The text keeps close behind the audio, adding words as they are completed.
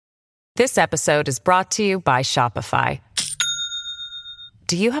This episode is brought to you by Shopify.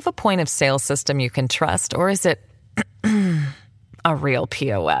 Do you have a point of sale system you can trust, or is it a real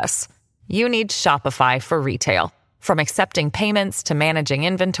POS? You need Shopify for retail. From accepting payments to managing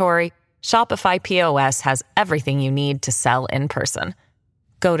inventory, Shopify POS has everything you need to sell in person.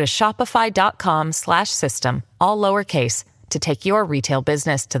 Go to shopify.com/system, all lowercase, to take your retail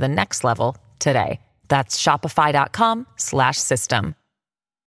business to the next level today. That's shopify.com/system.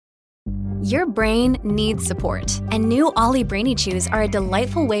 Your brain needs support, and new Ollie Brainy Chews are a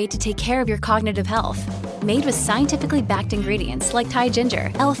delightful way to take care of your cognitive health. Made with scientifically backed ingredients like Thai ginger,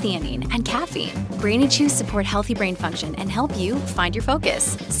 L-theanine, and caffeine, Brainy Chews support healthy brain function and help you find your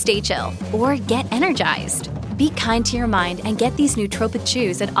focus, stay chill, or get energized. Be kind to your mind and get these nootropic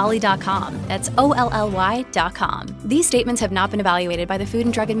chews at ollie.com. That's OLLY.com. These statements have not been evaluated by the Food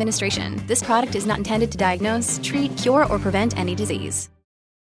and Drug Administration. This product is not intended to diagnose, treat, cure, or prevent any disease.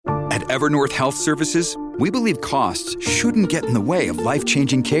 At Evernorth Health Services, we believe costs shouldn't get in the way of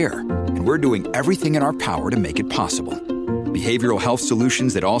life-changing care, and we're doing everything in our power to make it possible. Behavioral health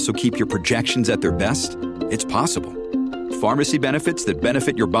solutions that also keep your projections at their best? It's possible. Pharmacy benefits that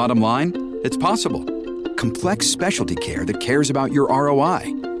benefit your bottom line? It's possible. Complex specialty care that cares about your ROI?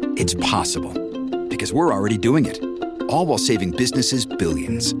 It's possible. Because we're already doing it. All while saving businesses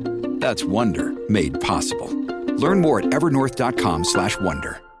billions. That's Wonder made possible. Learn more at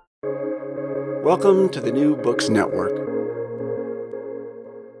evernorth.com/wonder. Welcome to the New Books Network.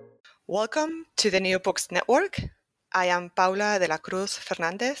 Welcome to the New Books Network. I am Paula de la Cruz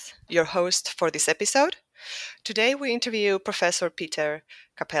Fernandez, your host for this episode. Today we interview Professor Peter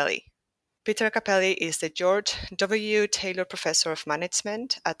Cappelli. Peter Cappelli is the George W. Taylor Professor of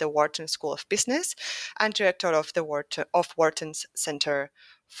Management at the Wharton School of Business and Director of Wharton's Center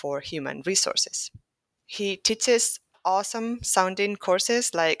for Human Resources. He teaches awesome sounding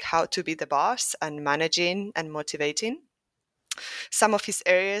courses like How to Be the Boss and Managing and Motivating. Some of his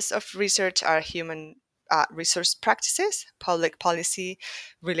areas of research are human resource practices, public policy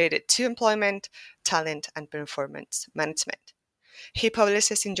related to employment, talent, and performance management. He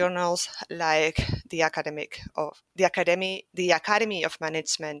publishes in journals like the Academy of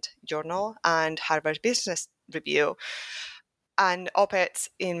Management Journal and Harvard Business Review, and op-eds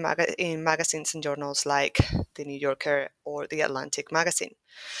in magazines and journals like The New Yorker or The Atlantic magazine.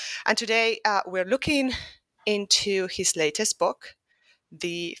 And today we're looking into his latest book,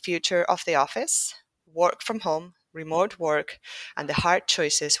 The Future of the Office, Work from Home, Remote Work, and the Hard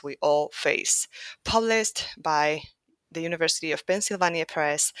Choices We All Face, published by the University of Pennsylvania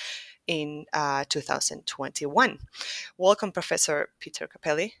Press in 2021. Welcome, Professor Peter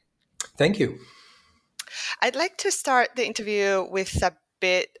Cappelli. Thank you. I'd like to start the interview with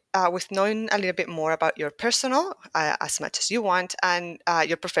with knowing a little bit more about your personal, as much as you want, and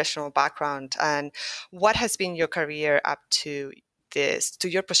your professional background, and what has been your career up to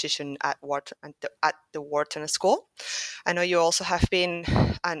your position at Wharton, at the Wharton School. I know you also have been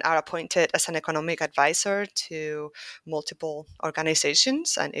and are appointed as an economic advisor to multiple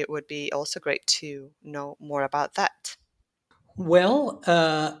organizations, and it would be also great to know more about that. Well,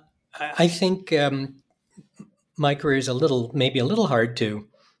 I think my career is maybe a little hard to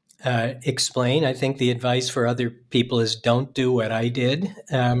explain. I think the advice for other people is don't do what I did,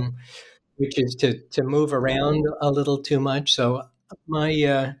 which is to move around a little too much. So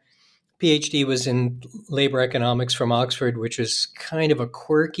my PhD was in labor economics from Oxford, which was kind of a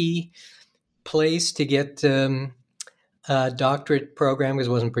quirky place to get a doctorate program because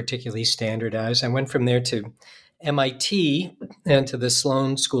it wasn't particularly standardized. I went from there to MIT and to the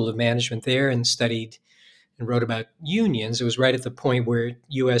Sloan School of Management there and studied and wrote about unions. It was right at the point where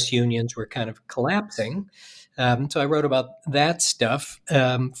U.S. unions were kind of collapsing. So I wrote about that stuff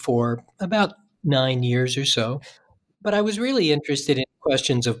for about 9 years or so. But I was really interested in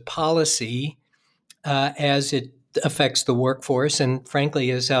questions of policy as it affects the workforce and,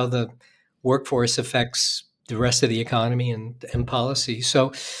 frankly, as how the workforce affects the rest of the economy and policy.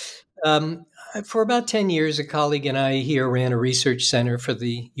 So for about 10 years, a colleague and I here ran a research center for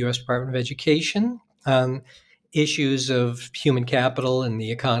the U.S. Department of Education on issues of human capital and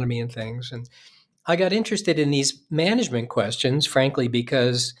the economy and things. And I got interested in these management questions, frankly,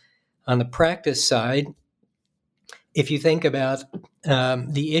 because on the practice side, if you think about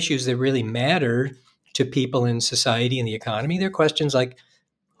the issues that really matter to people in society and the economy, they're questions like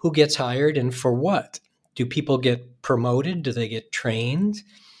who gets hired and for what? Do people get promoted? Do they get trained?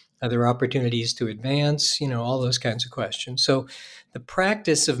 Are there opportunities to advance? All those kinds of questions. So the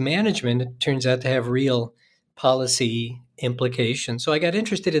practice of management, it turns out to have real policy implications. So I got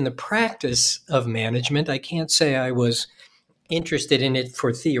interested in the practice of management. I can't say I was interested in it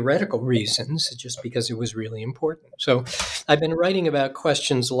for theoretical reasons, just because it was really important. So I've been writing about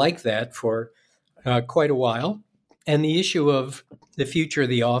questions like that for quite a while. And the issue of the future of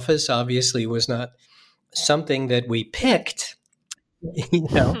the office obviously was not something that we picked. You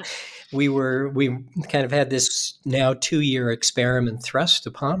know, we kind of had this now 2-year experiment thrust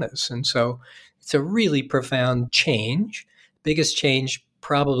upon us. And so it's a really profound change, biggest change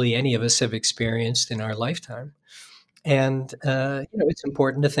probably any of us have experienced in our lifetime. And, it's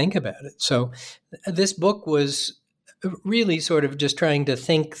important to think about it. So this book was really sort of just trying to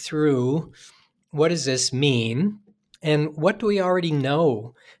think through, what does this mean? And what do we already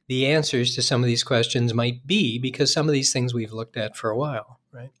know the answers to some of these questions might be? Because some of these things we've looked at for a while,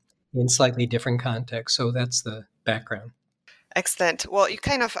 right? In slightly different contexts. So that's the background. Excellent. Well, you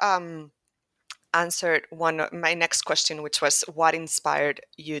kind of answered my next question, which was what inspired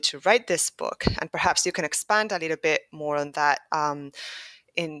you to write this book? And perhaps you can expand a little bit more on that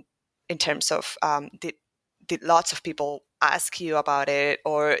in terms of did lots of people ask you about it,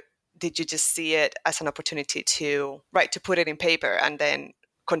 or did you just see it as an opportunity to put it in paper and then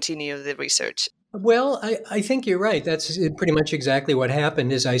continue the research? Well, I think you're right. That's pretty much exactly what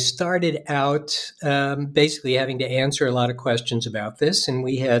happened. Is I started out basically having to answer a lot of questions about this, and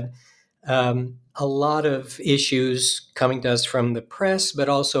we had a lot of issues coming to us from the press, but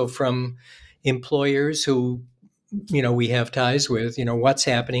also from employers who, we have ties with. What's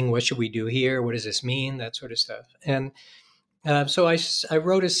happening? What should we do here? What does this mean? That sort of stuff. And so I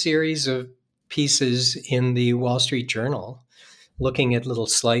wrote a series of pieces in the Wall Street Journal looking at little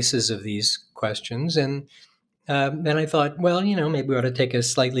slices of these questions. And then I thought, well, maybe we ought to take a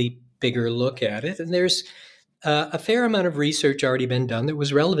slightly bigger look at it. And there's a fair amount of research already been done that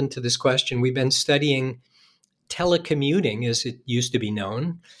was relevant to this question. We've been studying telecommuting, as it used to be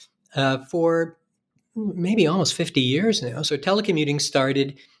known, for maybe almost 50 years now. So telecommuting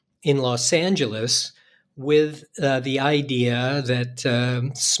started in Los Angeles with the idea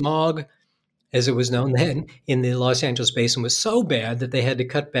that smog, as it was known then, in the Los Angeles basin was so bad that they had to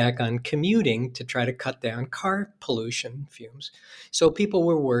cut back on commuting to try to cut down car pollution fumes. So people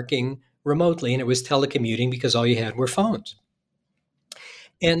were working remotely, and it was telecommuting because all you had were phones.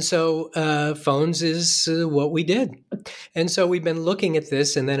 And so phones is what we did. And so we've been looking at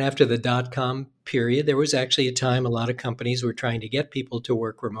this. And then after the dot-com period, there was actually a time a lot of companies were trying to get people to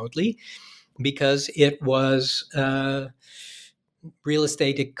work remotely because it was real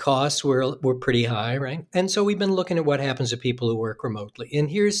estate costs were pretty high, right? And so we've been looking at what happens to people who work remotely. And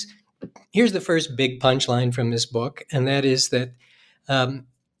here's the first big punchline from this book, and that is that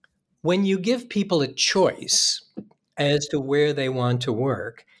when you give people a choice as to where they want to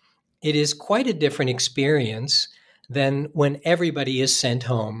work, it is quite a different experience than when everybody is sent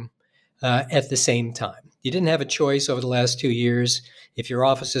home at the same time. You didn't have a choice over the last 2 years. If your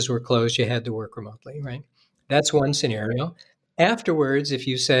offices were closed, you had to work remotely, right? That's one scenario. Afterwards, if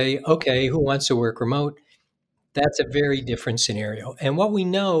you say, okay, who wants to work remote? That's a very different scenario. And what we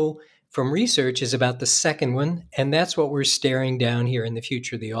know from research is about the second one, and that's what we're staring down here in the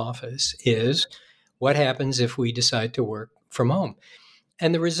future of the office, is what happens if we decide to work from home?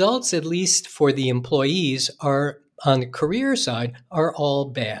 And the results, at least for the employees, are on the career side, are all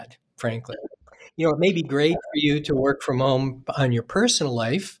bad, frankly. It may be great for you to work from home on your personal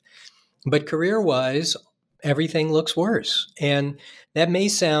life, but career-wise, everything looks worse. And that may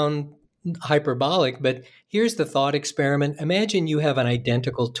sound hyperbolic, but here's the thought experiment. Imagine you have an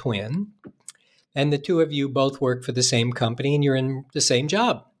identical twin, and the two of you both work for the same company, and you're in the same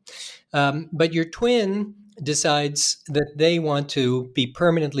job. But your twin decides that they want to be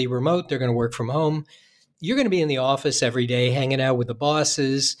permanently remote. They're going to work from home. You're going to be in the office every day, hanging out with the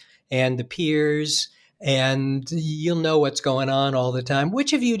bosses and the peers, and you'll know what's going on all the time.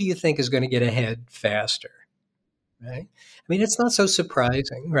 Which of you do you think is going to get ahead faster? Right? I mean, it's not so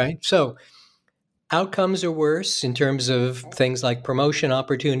surprising, right? So outcomes are worse in terms of things like promotion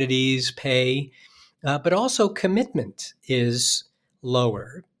opportunities, pay, but also commitment is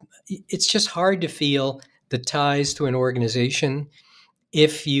lower. It's just hard to feel the ties to an organization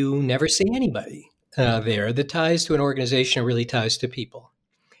if you never see anybody there. The ties to an organization are really ties to people.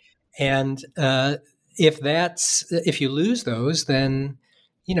 And if you lose those, then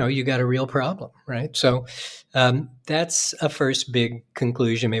you got a real problem, right? So that's a first big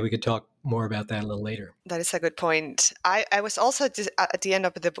conclusion. Maybe we could talk more about that a little later. That is a good point. I was also at the end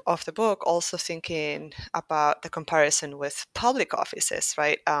of the book also thinking about the comparison with public offices,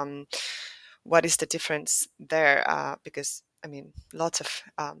 right? What is the difference there? Because I mean, lots of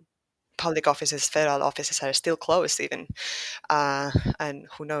public offices, federal offices are still closed even, and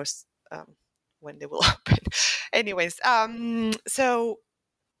who knows when they will open. Anyways, so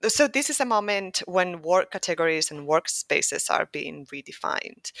this is a moment when work categories and workspaces are being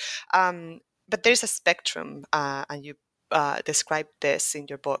redefined. But there's a spectrum, and you describe this in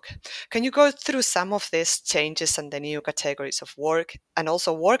your book. Can you go through some of these changes and the new categories of work and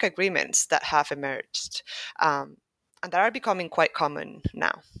also work agreements that have emerged and that are becoming quite common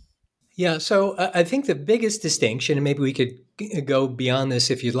now? Yeah, so I think the biggest distinction, and maybe we could go beyond this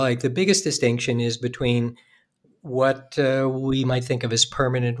if you'd like, the biggest distinction is between what we might think of as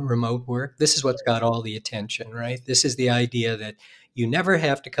permanent remote work. This is what's got all the attention, right? This is the idea that you never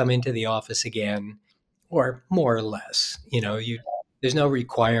have to come into the office again, or more or less. There's no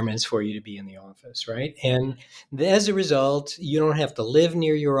requirements for you to be in the office, right? And as a result, you don't have to live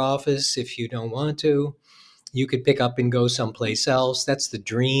near your office if you don't want to. You could pick up and go someplace else. That's the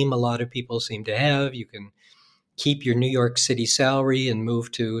dream a lot of people seem to have. You can keep your New York City salary and move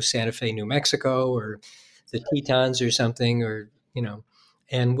to Santa Fe, New Mexico, or the Tetons or something,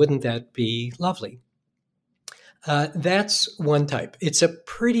 and wouldn't that be lovely? That's one type. It's a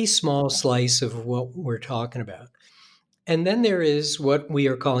pretty small slice of what we're talking about. And then there is what we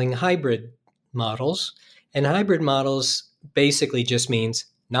are calling hybrid models. And hybrid models basically just means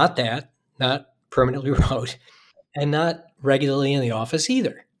not permanently remote, and not regularly in the office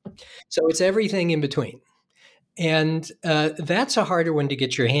either. So it's everything in between. And that's a harder one to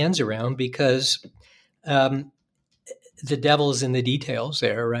get your hands around because the devil's in the details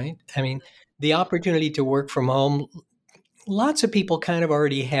there, right? I mean, the opportunity to work from home, lots of people kind of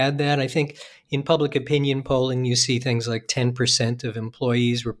already had that. I think in public opinion polling, you see things like 10% of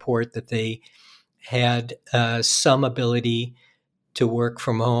employees report that they had some ability to work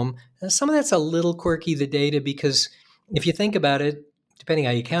from home. Some of that's a little quirky, the data, because if you think about it, depending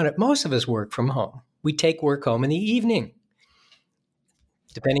how you count it, most of us work from home. We take work home in the evening.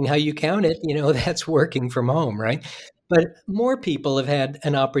 Depending how you count it, that's working from home, right? But more people have had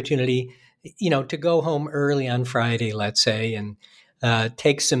an opportunity, to go home early on Friday, let's say, and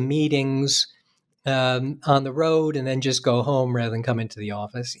take some meetings on the road and then just go home rather than come into the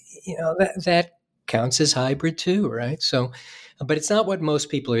office. That counts as hybrid too, right? So, but it's not what most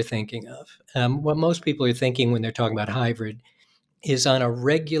people are thinking of. What most people are thinking when they're talking about hybrid is on a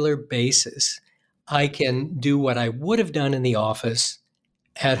regular basis, I can do what I would have done in the office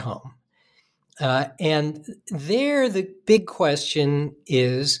at home. And there, the big question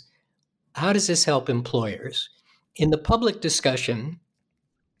is, how does this help employers? In the public discussion,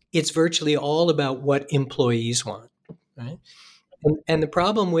 it's virtually all about what employees want, right? And the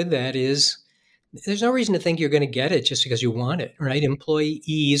problem with that is there's no reason to think you're going to get it just because you want it, right?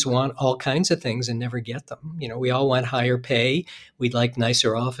 Employees want all kinds of things and never get them. We all want higher pay. We'd like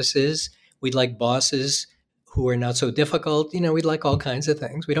nicer offices. We'd like bosses who are not so difficult. We'd like all kinds of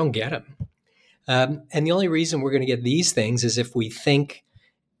things. We don't get them. And the only reason we're going to get these things is if we think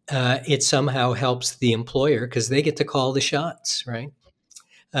it somehow helps the employer because they get to call the shots, right?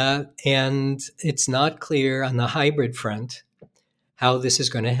 And it's not clear on the hybrid front how this is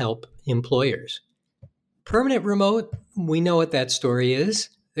going to help employers. Permanent remote, we know what that story is.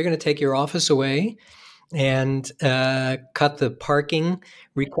 They're going to take your office away and cut the parking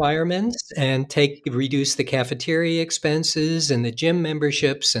requirements and reduce the cafeteria expenses and the gym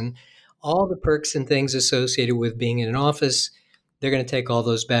memberships and all the perks and things associated with being in an office. They're going to take all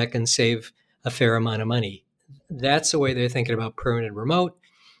those back and save a fair amount of money. That's the way they're thinking about permanent remote.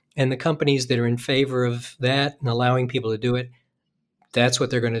 And the companies that are in favor of that and allowing people to do it, that's what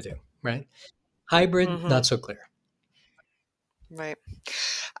they're going to do, right? Hybrid, not so clear. Right.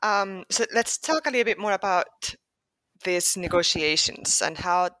 So let's talk a little bit more about these negotiations and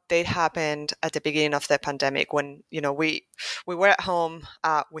how they happened at the beginning of the pandemic when, we were at home.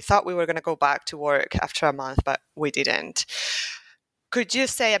 We thought we were going to go back to work after a month, but we didn't. Could you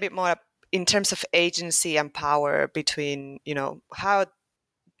say a bit more in terms of agency and power between,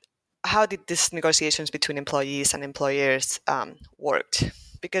 how did these negotiations between employees and employers worked?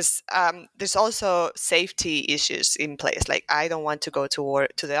 Because there's also safety issues in place. Like, I don't want to go to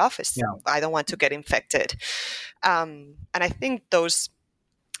the office. Yeah. I don't want to get infected. And I think those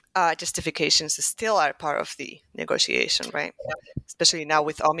justifications still are part of the negotiation, right? Yeah. Especially now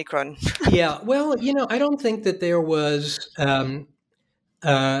with Omicron. Yeah. Well, I don't think that there was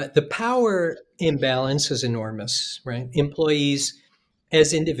the power imbalance is enormous, right? Employees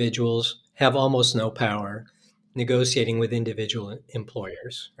as individuals have almost no power negotiating with individual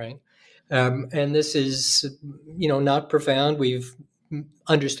employers, right? And this is, not profound. We've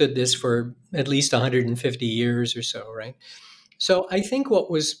understood this for at least 150 years or so, right? So I think what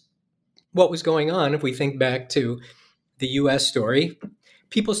was going on, if we think back to the U.S. story,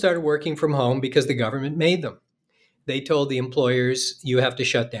 people started working from home because the government made them. They told the employers, you have to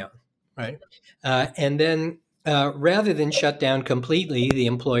shut down, right? And then rather than shut down completely, the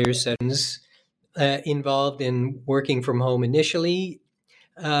employers said, involved in working from home initially,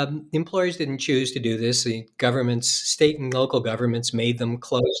 employers didn't choose to do this. The governments, state and local governments, made them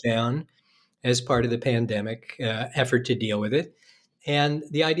close down as part of the pandemic effort to deal with it. And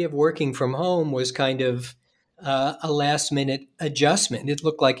the idea of working from home was kind of a last minute adjustment. It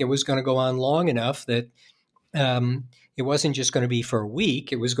looked like it was going to go on long enough that it wasn't just going to be for a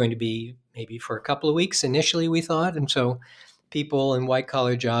week. It was going to be maybe for a couple of weeks initially, we thought. And so people in white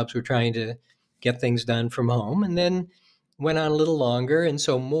collar jobs were trying to get things done from home, and then went on a little longer. And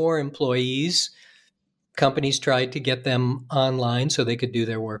so more employees, companies tried to get them online so they could do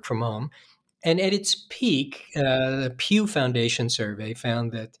their work from home. And at its peak, the Pew Foundation survey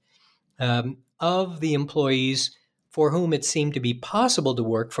found that of the employees for whom it seemed to be possible to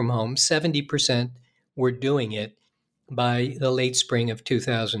work from home, 70% were doing it by the late spring of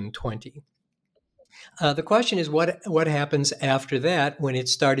 2020. The question is, what happens after that when it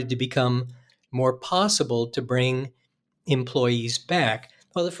started to become more possible to bring employees back?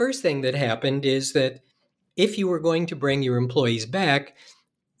 Well, the first thing that happened is that if you were going to bring your employees back,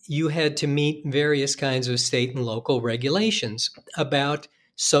 you had to meet various kinds of state and local regulations about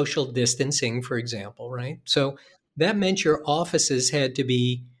social distancing, for example, right? So that meant your offices had to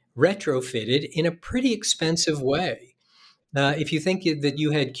be retrofitted in a pretty expensive way. If you think that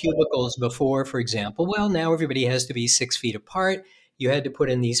you had cubicles before, for example, well, now everybody has to be 6 feet apart. You had to put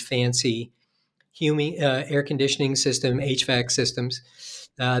in these fancy air conditioning system, HVAC systems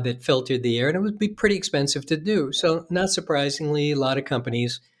that filtered the air, and it would be pretty expensive to do. So not surprisingly, a lot of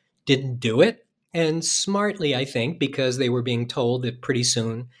companies didn't do it. And smartly, I think, because they were being told that pretty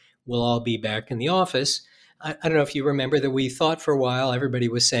soon we'll all be back in the office. I don't know if you remember that we thought for a while everybody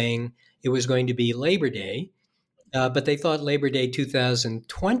was saying it was going to be Labor Day, but they thought Labor Day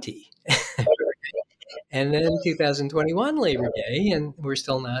 2020. And then 2021 Labor Day, and we're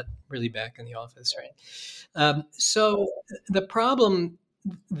still not really back in the office, right? So the problem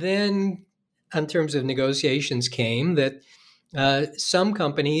then, in terms of negotiations, came that some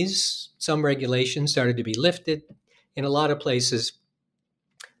companies, some regulations started to be lifted. In a lot of places,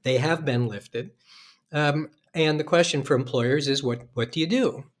 they have been lifted. And the question for employers is, what do you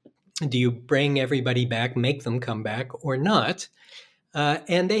do? Do you bring everybody back, make them come back, or not?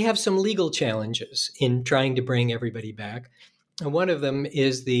 And they have some legal challenges in trying to bring everybody back. And one of them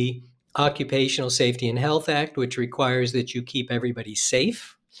is the Occupational Safety and Health Act, which requires that you keep everybody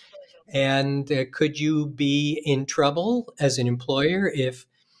safe. And could you be in trouble as an employer if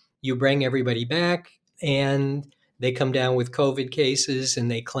you bring everybody back and they come down with COVID cases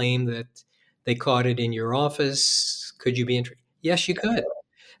and they claim that they caught it in your office? Could you be in trouble? Yes, you could.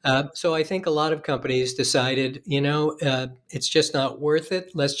 So I think a lot of companies decided, it's just not worth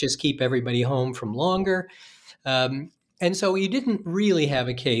it. Let's just keep everybody home from longer. And so you didn't really have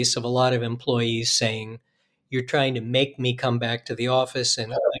a case of a lot of employees saying, you're trying to make me come back to the office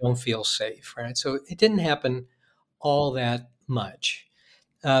and I don't feel safe, right? So it didn't happen all that much.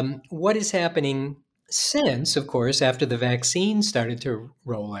 What is happening since, of course, after the vaccine started to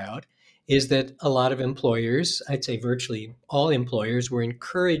roll out, is that a lot of employers, I'd say virtually all employers, were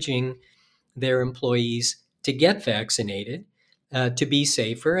encouraging their employees to get vaccinated, to be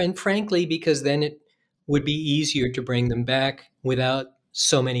safer, and frankly, because then it would be easier to bring them back without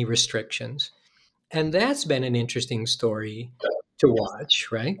so many restrictions. And that's been an interesting story to watch,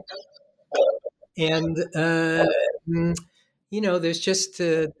 right? And, there's just,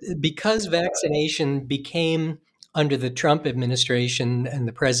 because vaccination became, under the Trump administration and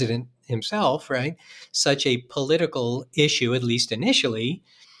the president himself, right, such a political issue, at least initially,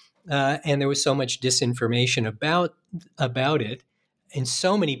 and there was so much disinformation about it, and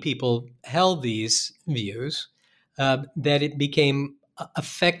so many people held these views that it became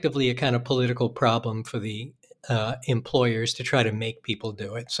effectively a kind of political problem for the employers to try to make people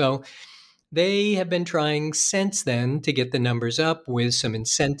do it. So they have been trying since then to get the numbers up with some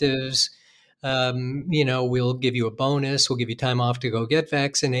incentives. We'll give you a bonus. We'll give you time off to go get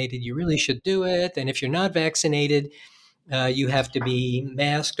vaccinated. You really should do it. And if you're not vaccinated, you have to be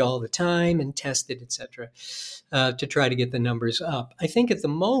masked all the time and tested, et cetera, to try to get the numbers up. I think at the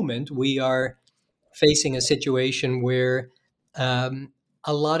moment we are facing a situation where a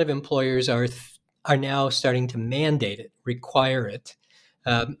lot of employers are now starting to mandate it, require it,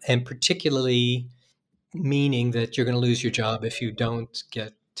 and particularly meaning that you're going to lose your job if you don't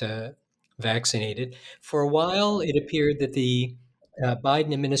get vaccinated. For a while, it appeared that the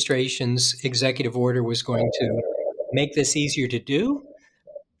Biden administration's executive order was going to make this easier to do,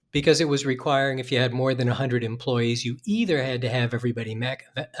 because it was requiring, if you had more than 100 employees, you either had to have everybody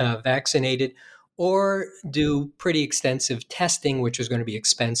vaccinated or do pretty extensive testing, which was going to be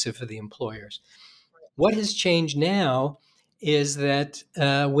expensive for the employers. What has changed now is that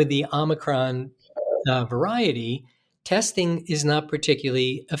with the Omicron variety, testing is not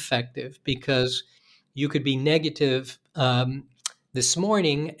particularly effective because you could be negative this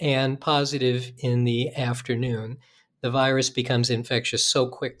morning and positive in the afternoon. The virus becomes infectious so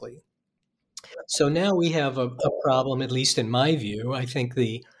quickly. So now we have a problem, at least in my view. I think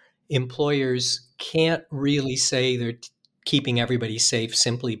the employers can't really say they're keeping everybody safe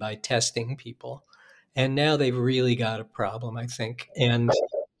simply by testing people. And now they've really got a problem, I think. And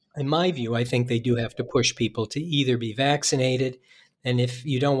in my view, I think they do have to push people to either be vaccinated, and if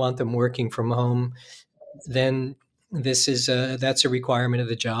you don't want them working from home, then that's a requirement of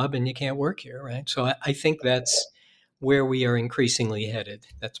the job, and you can't work here, right? So I think that's where we are increasingly headed.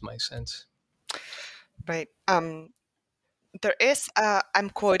 That's my sense. Right. There is, I'm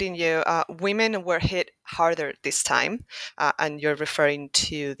quoting you, women were hit harder this time, and you're referring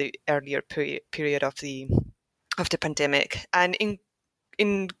to the earlier period of the pandemic. And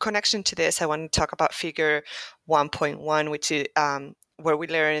in connection to this, I want to talk about figure 1.1, which is where we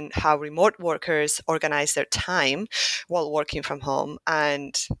learn how remote workers organize their time while working from home.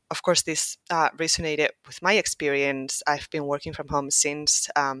 And of course, this resonated with my experience. I've been working from home since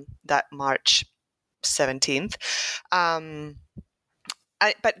that March 17th. But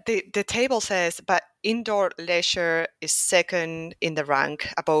the table says, but indoor leisure is second in the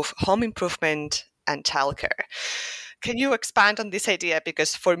rank above home improvement and childcare. Can you expand on this idea?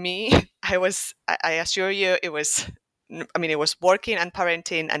 Because for me, I assure you, it was working and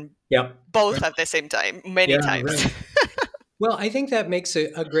parenting and both at the same time, many times. Right. Well, I think that makes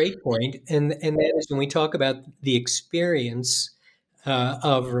a great point. And that is when we talk about the experience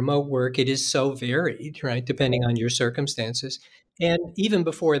of remote work, it is so varied, right, depending on your circumstances. And even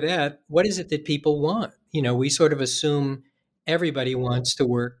before that, what is it that people want? We sort of assume everybody wants to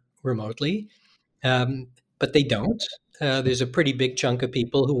work remotely, but they don't. There's a pretty big chunk of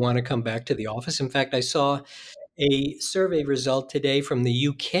people who want to come back to the office. In fact, I saw a survey result today from the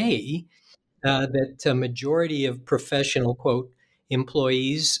UK that a majority of professional, quote,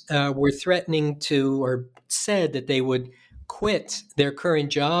 employees were threatening to, or said that they would quit their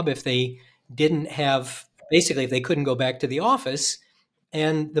current job if they didn't have, basically, if they couldn't go back to the office.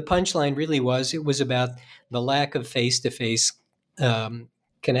 And the punchline really was, it was about the lack of face-to-face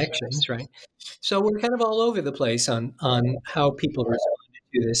connections, right? So we're kind of all over the place on how people responded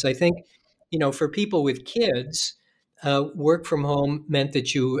to this. I think, for people with kids, work from home meant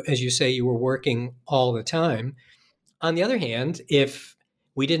that you, as you say, you were working all the time. On the other hand, if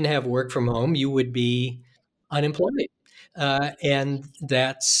we didn't have work from home, you would be unemployed. And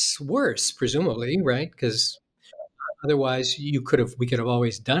that's worse, presumably, right? Because otherwise we could have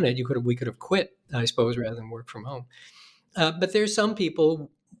always done it. We could have quit, I suppose, rather than work from home. But there's some people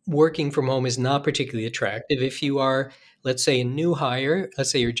working from home is not particularly attractive. If you are, let's say, a new hire,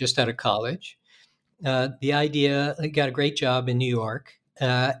 let's say you're just out of college, the idea, you got a great job in New York,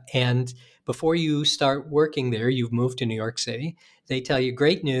 and before you start working there, you've moved to New York City. They tell you,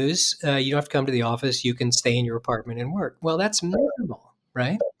 great news, you don't have to come to the office. You can stay in your apartment and work. Well, that's miserable,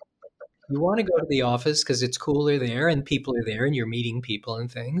 right? You want to go to the office because it's cooler there and people are there and you're meeting people and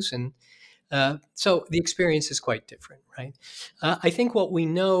things. And so the experience is quite different, right? I think what we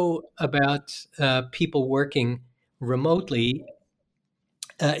know about people working remotely,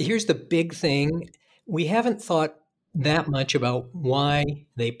 here's the big thing. We haven't thought that much about why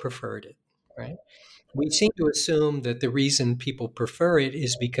they preferred it, right? We seem to assume that the reason people prefer it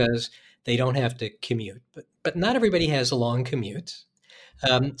is because they don't have to commute, but not everybody has a long commute.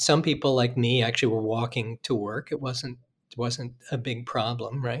 Some people like me actually were walking to work. It wasn't a big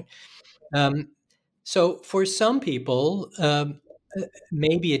problem, right? So for some people,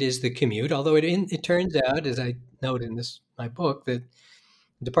 maybe it is the commute. Although it turns out, as I note in my book, that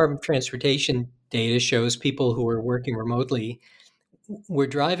the Department of Transportation data shows people who are working remotely were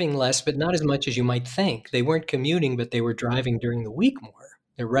driving less, but not as much as you might think. They weren't commuting, but they were driving during the week more.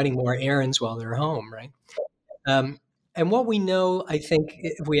 They're running more errands while they're home, right? And what we know, I think,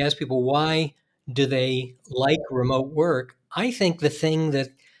 if we ask people why do they like remote work, I think the thing that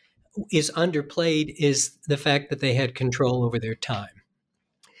is underplayed is the fact that they had control over their time.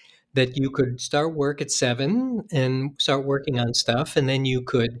 That you could start work at 7 and start working on stuff, and then you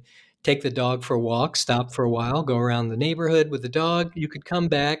could take the dog for a walk, stop for a while, go around the neighborhood with the dog. You could come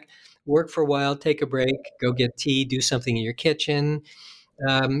back, work for a while, take a break, go get tea, do something in your kitchen.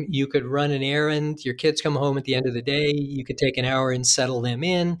 You could run an errand. Your kids come home at the end of the day. You could take an hour and settle them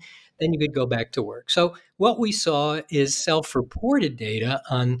in. Then you could go back to work. So what we saw is self-reported data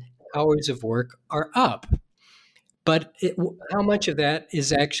on hours of work are up. But how much of that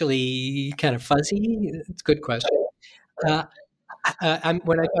is actually kind of fuzzy? It's a good question. Uh,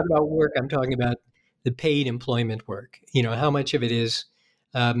 when I talk about work, I'm talking about the paid employment work. How much of it is,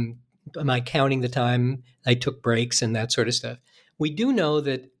 am I counting the time I took breaks and that sort of stuff? We do know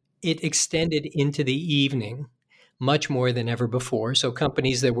that it extended into the evening much more than ever before. So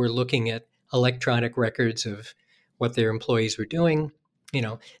companies that were looking at electronic records of what their employees were doing,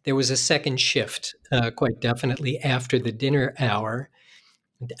 there was a second shift, quite definitely after the dinner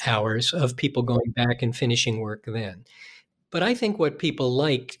hours of people going back and finishing work then. But I think what people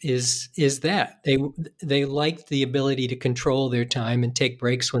liked is that they liked the ability to control their time and take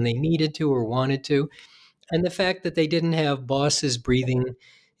breaks when they needed to or wanted to, and the fact that they didn't have bosses breathing,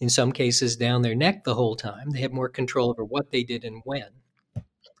 in some cases, down their neck the whole time. They had more control over what they did and when.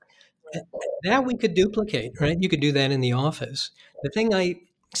 That we could duplicate, right? You could do that in the office. The thing I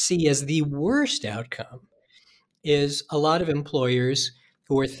see as the worst outcome is a lot of employers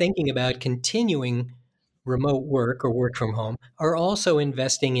who are thinking about continuing remote work or work from home are also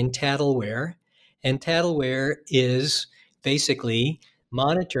investing in tattleware. And tattleware is basically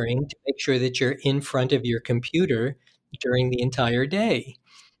monitoring to make sure that you're in front of your computer during the entire day.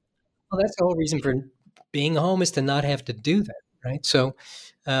 Well, that's the whole reason for being home, is to not have to do that, right? So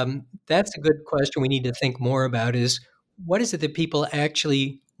that's a good question we need to think more about, is what is it that people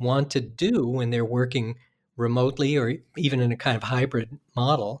actually want to do when they're working remotely or even in a kind of hybrid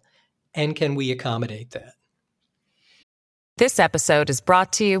model, and can we accommodate that? This episode is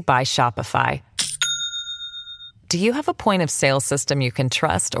brought to you by Shopify. Do you have a point of sale system you can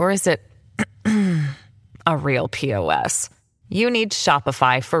trust, or is it a real POS? You need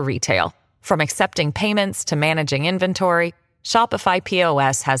Shopify for retail. From accepting payments to managing inventory, Shopify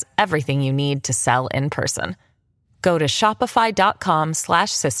POS has everything you need to sell in person. Go to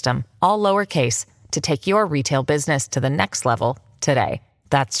shopify.com/system, all lowercase, to take your retail business to the next level today.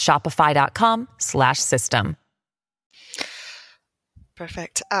 That's shopify.com/system.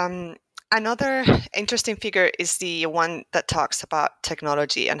 Perfect. Another interesting figure is the one that talks about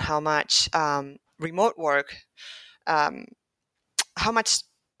technology and how much remote work, how much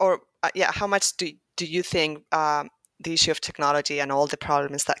do you think the issue of technology and all the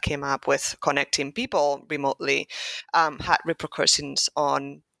problems that came up with connecting people remotely had repercussions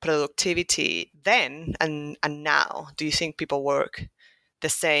on productivity then and now? Do you think people work the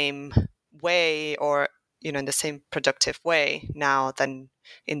same way, or in the same productive way now than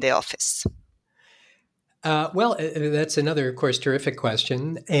in the office? Well, that's another, of course, terrific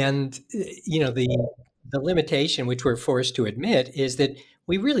question. And, the limitation, which we're forced to admit, is that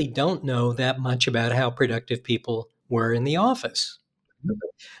we really don't know that much about how productive people were in the office.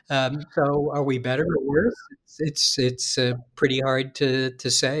 So are we better or worse? It's pretty hard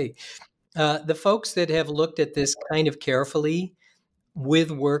to say. The folks that have looked at this kind of carefully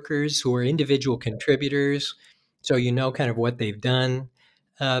with workers who are individual contributors, so kind of what they've done,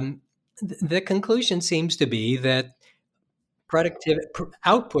 the conclusion seems to be that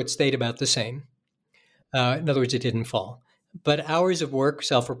output stayed about the same. In other words, it didn't fall. But hours of work,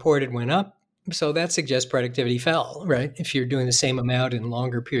 self-reported, went up. So that suggests productivity fell, right? If you're doing the same amount in a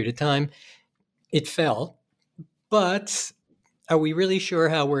longer period of time, it fell. But are we really sure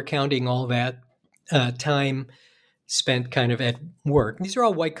how we're counting all that time spent kind of at work? These are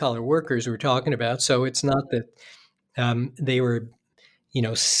all white-collar workers we're talking about. So it's not that they were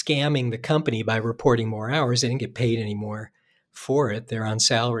scamming the company by reporting more hours. They didn't get paid any more for it. They're on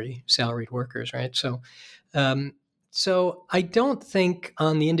salaried workers, right? So I don't think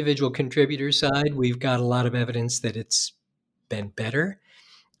on the individual contributor side, we've got a lot of evidence that it's been better.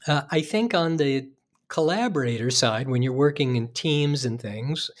 I think on the collaborator side, when you're working in teams and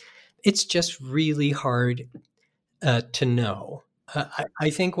things, it's just really hard to know. I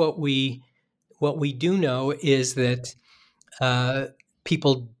think what we do know is that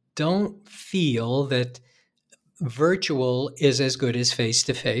people don't feel that virtual is as good as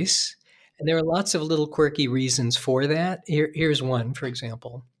face-to-face. And there are lots of little quirky reasons for that. Here's one, for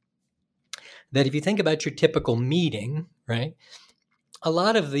example, that if you think about your typical meeting, right, a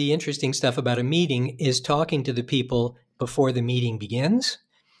lot of the interesting stuff about a meeting is talking to the people before the meeting begins.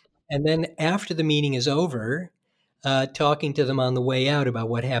 And then after the meeting is over, talking to them on the way out about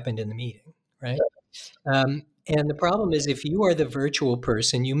what happened in the meeting, right? And the problem is, if you are the virtual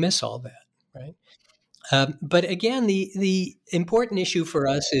person, you miss all that, right? But again, the important issue for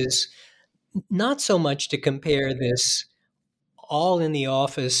us is not so much to compare this all in the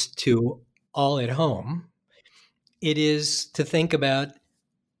office to all at home. It is to think about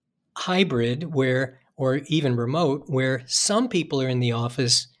hybrid or even remote, where some people are in the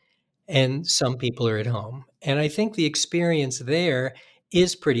office and some people are at home. And I think the experience there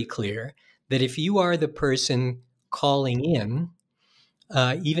is pretty clear that if you are the person calling in,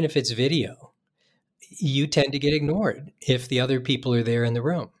 even if it's video, you tend to get ignored if the other people are there in the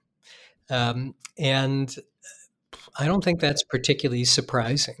room. And I don't think that's particularly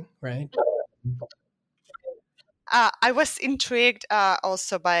surprising, right? I was intrigued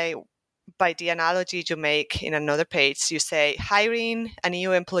also by the analogy you make in another page. You say hiring a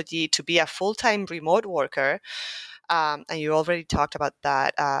new employee to be a full-time remote worker, and you already talked about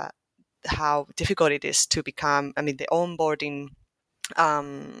that, how difficult it is to become, the onboarding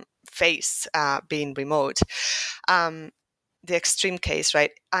phase being remote. The extreme case,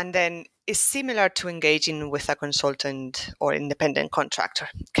 right? And then is similar to engaging with a consultant or independent contractor.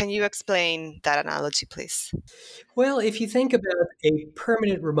 Can you explain that analogy, please? Well, if you think about a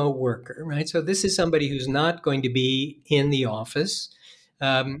permanent remote worker, right? So this is somebody who's not going to be in the office.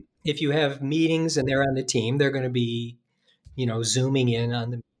 If you have meetings and they're on the team, they're going to be, Zooming in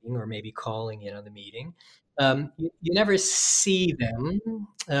on the meeting or maybe calling in on the meeting. You never see them.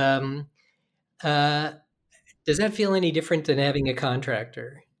 Does that feel any different than having a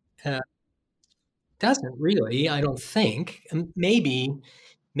contractor? Uh, doesn't really, I don't think. Maybe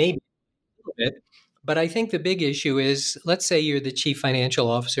a little bit. But I think the big issue is, let's say you're the chief financial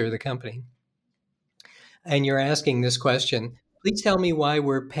officer of the company and you're asking this question, please tell me why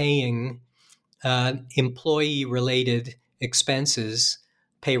we're paying employee-related expenses,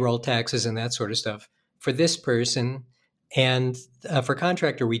 payroll taxes and that sort of stuff for this person, and for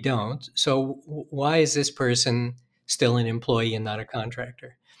contractor we don't. So why is this person still an employee and not a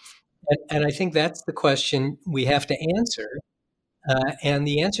contractor? And I think that's the question we have to answer. And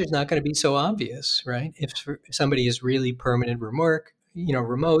the answer is not going to be so obvious, right? If somebody is really permanent remote,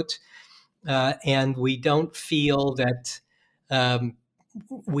 and we don't feel that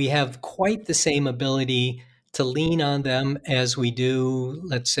we have quite the same ability to lean on them as we do,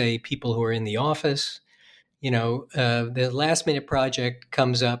 let's say, people who are in the office. The last minute project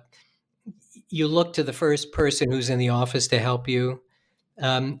comes up. You look to the first person who's in the office to help you.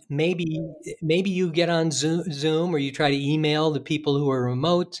 Maybe you get on Zoom or you try to email the people who are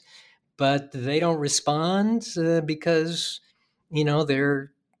remote, but they don't respond because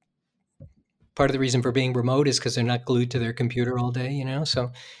they're part of the reason for being remote is because they're not glued to their computer all day.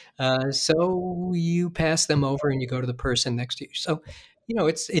 So you pass them over and you go to the person next to you. So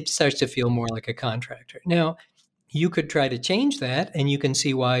it starts to feel more like a contractor. Now, you could try to change that, and you can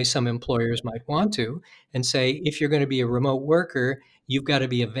see why some employers might want to, and say, if you're going to be a remote worker, you've got to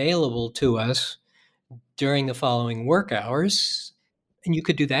be available to us during the following work hours. And you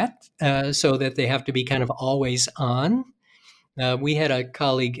could do that so that they have to be kind of always on. We had a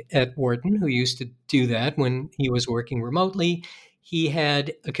colleague at Wharton who used to do that when he was working remotely. He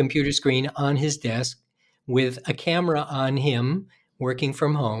had a computer screen on his desk with a camera on him working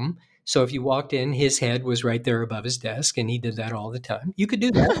from home. So if you walked in, his head was right there above his desk, and he did that all the time. You could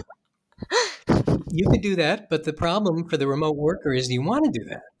do that. You could do that, but the problem for the remote worker is, do you want to do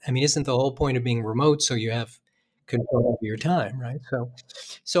that? Isn't the whole point of being remote so you have control of your time, right?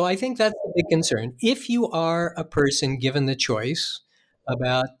 So I think that's a big concern. If you are a person given the choice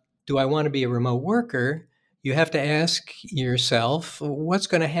about, do I want to be a remote worker, you have to ask yourself, what's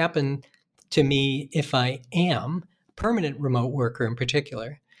going to happen to me if I am a permanent remote worker in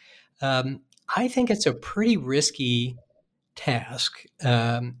particular? I think it's a pretty risky task.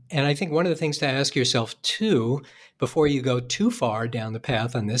 And I think one of the things to ask yourself, too, before you go too far down the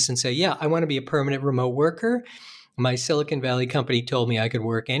path on this and say, yeah, I want to be a permanent remote worker. My Silicon Valley company told me I could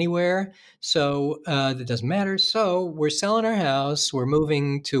work anywhere, so that doesn't matter. So we're selling our house, we're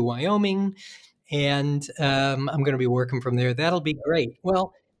moving to Wyoming, and I'm going to be working from there. That'll be great.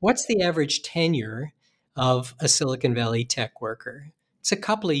 Well, what's the average tenure of a Silicon Valley tech worker? It's a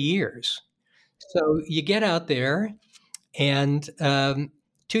couple of years. So you get out there, and 2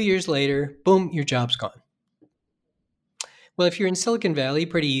 years later, boom, your job's gone. Well, if you're in Silicon Valley,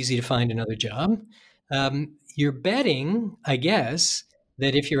 pretty easy to find another job. You're betting, I guess,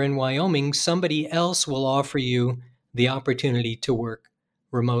 that if you're in Wyoming, somebody else will offer you the opportunity to work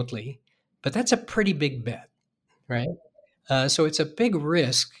remotely. But that's a pretty big bet, right? So it's a big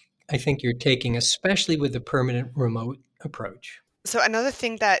risk, I think, you're taking, especially with the permanent remote approach. So another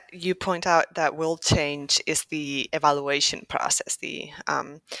thing that you point out that will change is the evaluation process.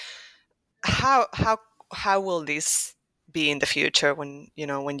 How will this be in the future when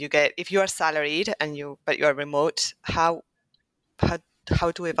you get, if you are salaried but you are remote, how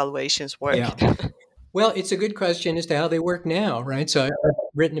how do evaluations work? Yeah. Well, it's a good question as to how they work now, right? So I've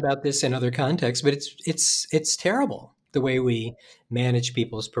written about this in other contexts, but it's terrible the way we manage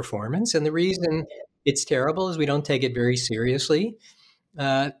people's performance, and the reason it's terrible is we don't take it very seriously,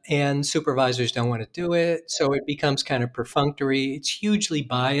 and supervisors don't want to do it, so it becomes kind of perfunctory. It's hugely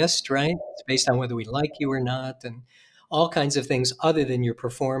biased, right? It's based on whether we like you or not, and all kinds of things other than your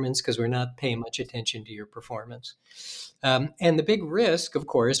performance because we're not paying much attention to your performance. And the big risk, of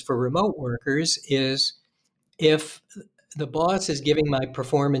course, for remote workers is if the boss is giving my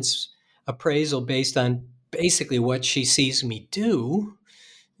performance appraisal based on basically what she sees me do,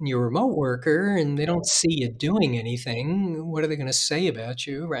 and you're a remote worker and they don't see you doing anything, what are they going to say about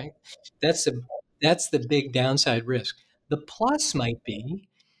you, right? That's the that's the big downside risk. The plus might be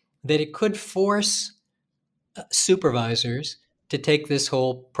that it could force supervisors to take this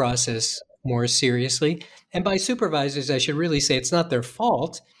whole process more seriously. And by supervisors, I should really say it's not their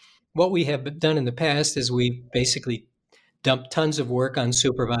fault. What we have done in the past is we basically dumped tons of work on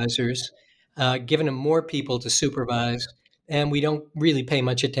supervisors, given them more people to supervise, and we don't really pay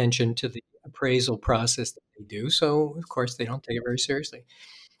much attention to the appraisal process that they do. So, of course, they don't take it very seriously.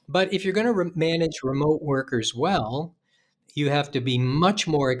 But if you're going to manage remote workers well, you have to be much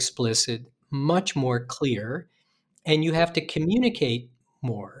more explicit, much more clear, and you have to communicate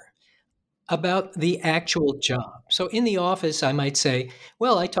more about the actual job. So in the office, I might say,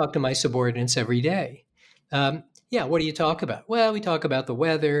 well, I talk to my subordinates every day. Yeah, what do you talk about? Well, we talk about the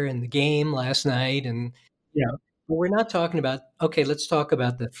weather and the game last night. And, but we're not talking about, okay, let's talk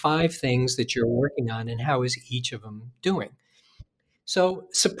about the 5 things that you're working on and how is each of them doing. So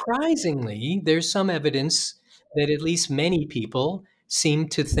surprisingly, there's some evidence that at least many people seem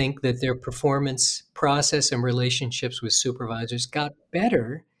to think that their performance process and relationships with supervisors got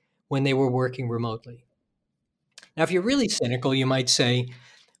better when they were working remotely. Now, if you're really cynical, you might say,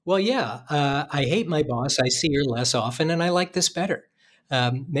 well, yeah, I hate my boss. I see her less often, and I like this better.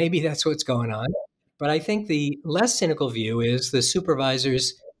 Maybe that's what's going on. But I think the less cynical view is the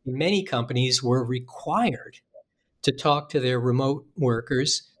supervisors in many companies were required to talk to their remote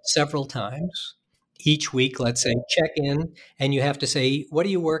workers several times each week. Let's say check in, and you have to say, what are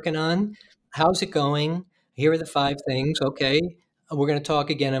you working on? How's it going? Here are the 5 things. Okay, we're going to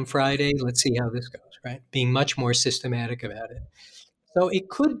talk again on Friday. Let's see how this goes, right? Being much more systematic about it. So it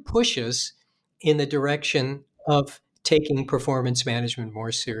could push us in the direction of taking performance management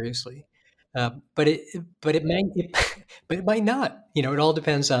more seriously. But it might but it might not. It all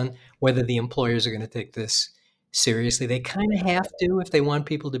depends on whether the employers are going to take this seriously. They kind of have to if they want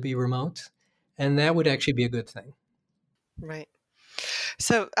people to be remote, and that would actually be a good thing. Right.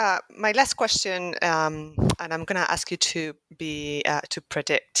 So my last question, and I'm going to ask you to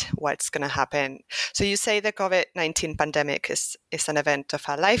predict what's going to happen. So you say the COVID-19 pandemic is an event of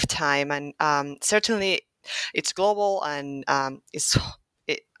a lifetime, and certainly it's global and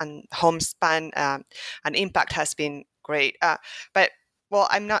and homespan and impact has been great. But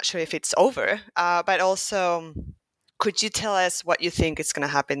I'm not sure if it's over. But also, could you tell us what you think is going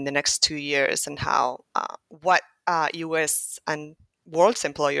to happen in the next 2 years and how what U.S. and world's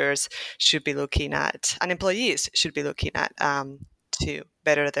employers should be looking at, and employees should be looking at to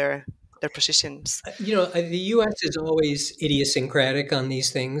better their positions? The U.S. is always idiosyncratic on these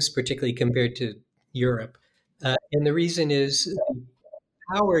things, particularly compared to Europe. And the reason is the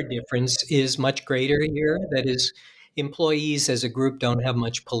power difference is much greater here. That is, employees as a group don't have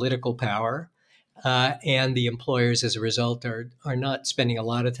much political power. And the employers, as a result, are not spending a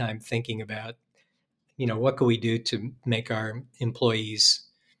lot of time thinking about, what can we do to make our employees,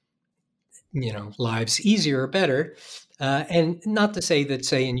 lives easier or better. And not to say that,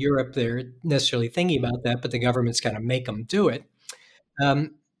 say, in Europe, they're necessarily thinking about that, but the government's kind of make them do it.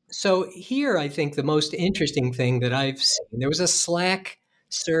 So here, I think the most interesting thing that I've seen, there was a Slack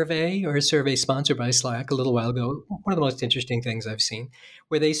survey or a survey sponsored by Slack a little while ago, one of the most interesting things I've seen,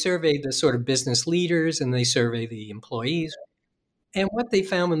 where they surveyed the sort of business leaders and they survey the employees. And what they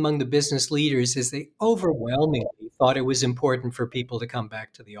found among the business leaders is they overwhelmingly thought it was important for people to come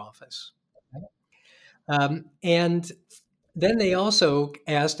back to the office. And then they also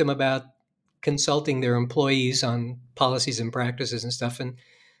asked them about consulting their employees on policies and practices and stuff, and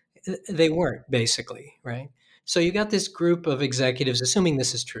they weren't, basically, right? So you got this group of executives, assuming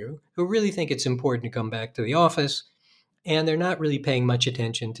this is true, who really think it's important to come back to the office, and they're not really paying much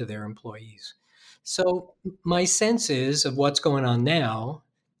attention to their employees. So my sense is of what's going on now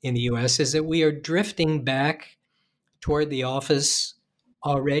in the U.S. is that we are drifting back toward the office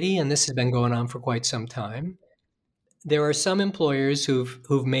already, and this has been going on for quite some time. There are some employers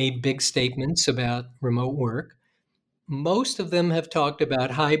who've made big statements about remote work, most of them have talked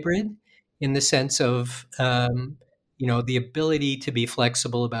about hybrid in the sense of, the ability to be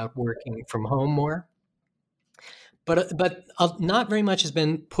flexible about working from home more. But not very much has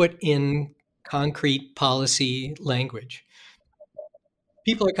been put in concrete policy language.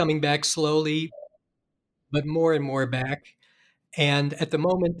 People are coming back slowly, but more and more back. And at the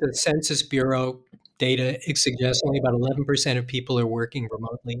moment, the Census Bureau data suggests only about 11% of people are working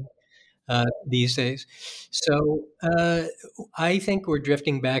remotely these days. So I think we're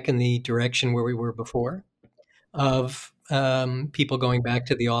drifting back in the direction where we were before, of people going back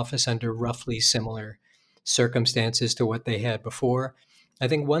to the office under roughly similar circumstances to what they had before. I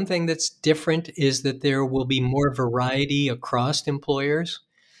think one thing that's different is that there will be more variety across employers,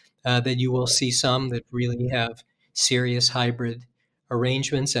 that you will see some that really have serious hybrid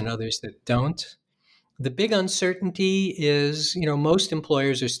arrangements and others that don't. The big uncertainty is, most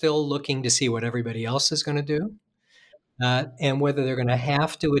employers are still looking to see what everybody else is going to do, and whether they're going to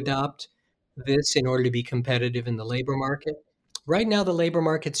have to adopt this in order to be competitive in the labor market. Right now, the labor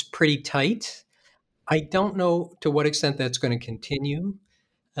market's pretty tight. I don't know to what extent that's going to continue.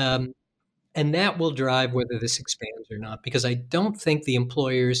 And that will drive whether this expands or not, because I don't think the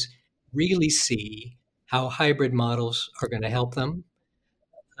employers really see how hybrid models are going to help them.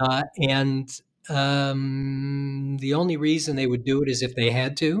 And the only reason they would do it is if they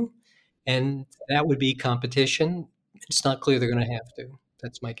had to, and that would be competition. It's not clear they're going to have to.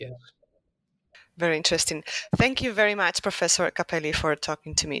 That's my guess. Very interesting. Thank you very much, Professor Cappelli, for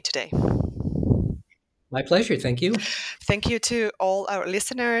talking to me today. My pleasure. Thank you. Thank you to all our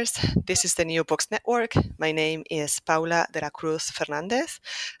listeners. This is the New Books Network. My name is Paula de la Cruz Fernandez,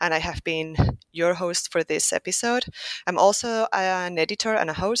 and I have been your host for this episode. I'm also an editor and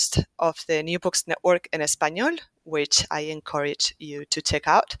a host of the New Books Network en Español, which I encourage you to check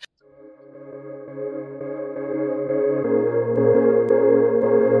out.